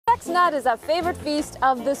fox nut is a favorite feast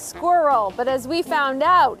of the squirrel, but as we found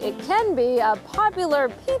out, it can be a popular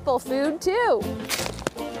people food too.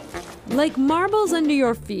 Like marbles under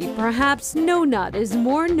your feet, perhaps no nut is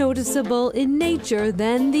more noticeable in nature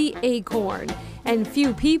than the acorn. And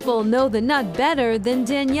few people know the nut better than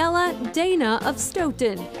Daniela Dana of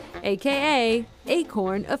Stoughton, aka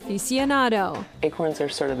Acorn Aficionado. Acorns are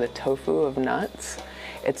sort of the tofu of nuts.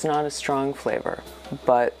 It's not a strong flavor,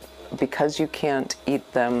 but because you can't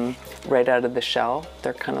eat them right out of the shell,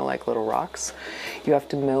 they're kind of like little rocks, you have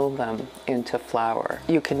to mill them into flour.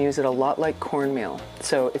 You can use it a lot like cornmeal,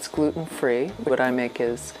 so it's gluten-free. What I make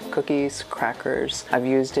is cookies, crackers. I've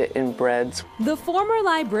used it in breads. The former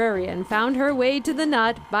librarian found her way to the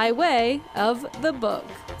nut by way of the book.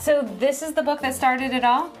 So this is the book that started it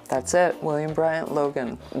all? That's it, William Bryant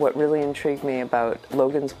Logan. What really intrigued me about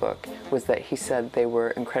Logan's book was that he said they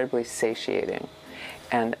were incredibly satiating.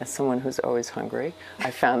 And as someone who's always hungry,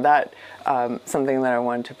 I found that something that I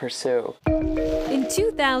wanted to pursue. In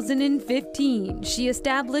 2015, she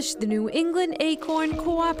established the New England Acorn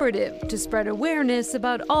Cooperative to spread awareness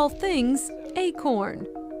about all things acorn,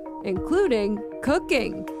 including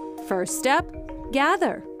cooking. First step,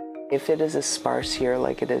 gather. If it is a sparse year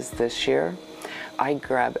like it is this year, I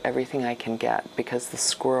grab everything I can get because the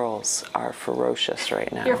squirrels are ferocious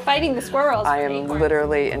right now. You're fighting the squirrels. I am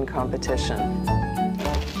literally in competition.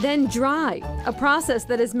 Then dry, a process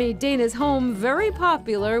that has made Dana's home very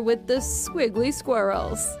popular with the squiggly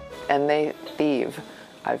squirrels. And they thieve.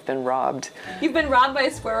 I've been robbed. You've been robbed by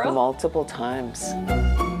a squirrel? Multiple times.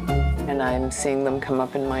 And I'm seeing them come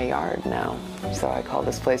up in my yard now. So I call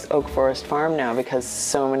this place Oak Forest Farm now because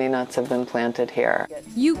so many nuts have been planted here.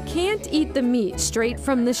 You can't eat the meat straight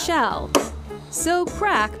from the shell, so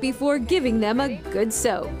crack before giving them a good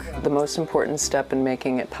soak. The most important step in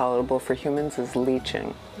making it palatable for humans is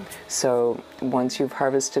leaching. So once you've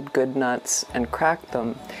harvested good nuts and cracked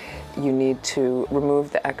them, you need to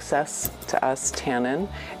remove the excess, to us, tannin,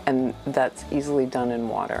 and that's easily done in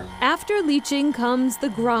water. After leaching comes the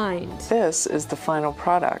grind. This is the final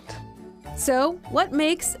product. So what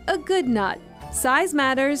makes a good nut? Size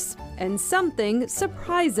matters, and something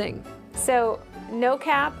surprising. So no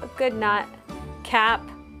cap, good nut, cap,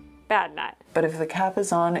 bad nut. But if the cap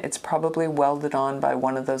is on, it's probably welded on by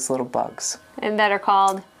one of those little bugs. And that are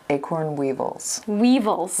called? Acorn weevils.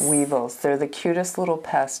 Weevils. Weevils. They're the cutest little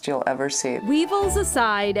pest you'll ever see. Weevils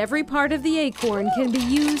aside, every part of the acorn can be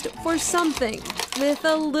used for something. With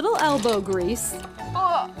a little elbow grease.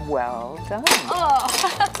 Well done.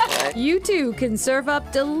 Oh. You too can serve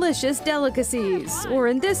up delicious delicacies, or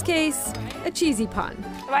in this case, a cheesy pun.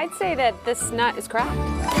 I'd say that this nut is cracked.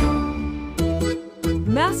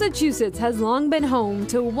 Massachusetts has long been home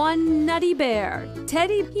to one nutty bear,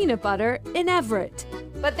 Teddy Peanut Butter in Everett.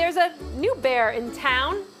 But there's a new bear in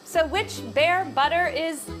town, so which bear butter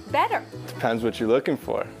is better? Depends what you're looking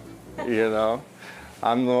for, you know?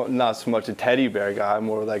 I'm not so much a teddy bear guy, I'm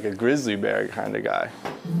more like a grizzly bear kind of guy.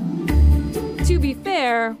 To be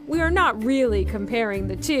fair, we are not really comparing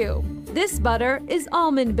the two. This butter is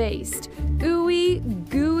almond-based. Ooey,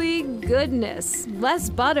 gooey goodness. Less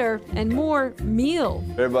butter and more meal.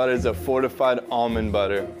 Bear butter is a fortified almond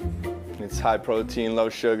butter. It's high protein, low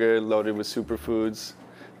sugar, loaded with superfoods.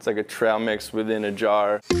 It's like a trail mix within a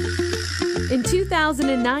jar. In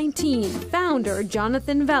 2019, founder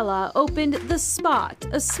Jonathan Vella opened The Spot,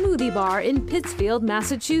 a smoothie bar in Pittsfield,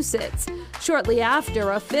 Massachusetts. Shortly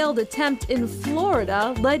after, a failed attempt in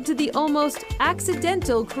Florida led to the almost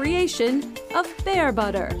accidental creation of bear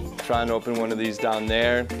butter. Trying to open one of these down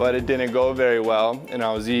there, but it didn't go very well. And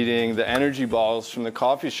I was eating the energy balls from the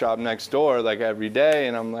coffee shop next door like every day,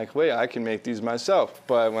 and I'm like, wait, I can make these myself.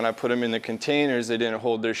 But when I put them in the containers, they didn't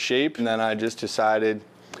hold their shape, and then I just decided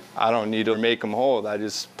I don't need to make them hold. I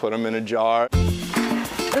just put them in a jar.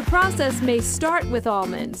 The process may start with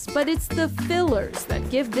almonds, but it's the fillers that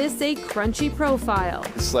give this a crunchy profile.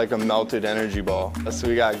 It's like a melted energy ball. So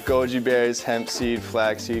we got goji berries, hemp seed,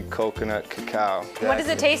 flaxseed, coconut, cacao. What does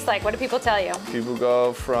it taste like? What do people tell you? People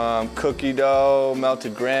go from cookie dough,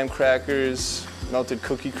 melted graham crackers, melted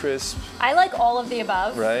cookie crisp. I like all of the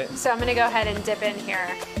above. Right. So I'm gonna go ahead and dip in here.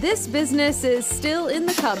 This business is still in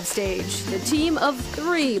the cub stage. The team of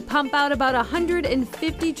 3 pump out about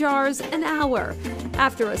 150 jars an hour.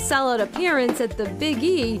 After a sellout appearance at the Big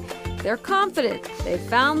E, they're confident they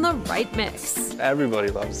found the right mix. Everybody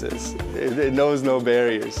loves this. It knows no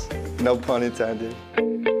barriers. No pun intended.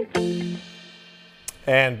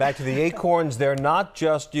 And back to the acorns, they're not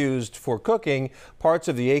just used for cooking. Parts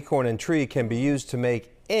of the acorn and tree can be used to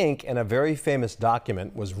make ink, and a very famous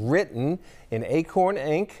document was written in acorn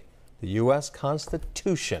ink the U.S.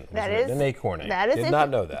 Constitution was written in acorn ink. Did not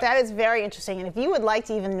know that. That is very interesting. And if you would like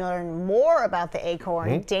to even learn more about the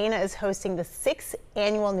acorn, Dana is hosting the 6th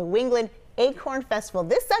annual New England Acorn Festival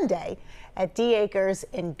this Sunday at D Acres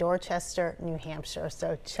in Dorchester, New Hampshire.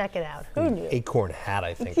 So check it out. Who knew? Acorn hat,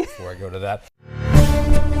 I think, before I go to that.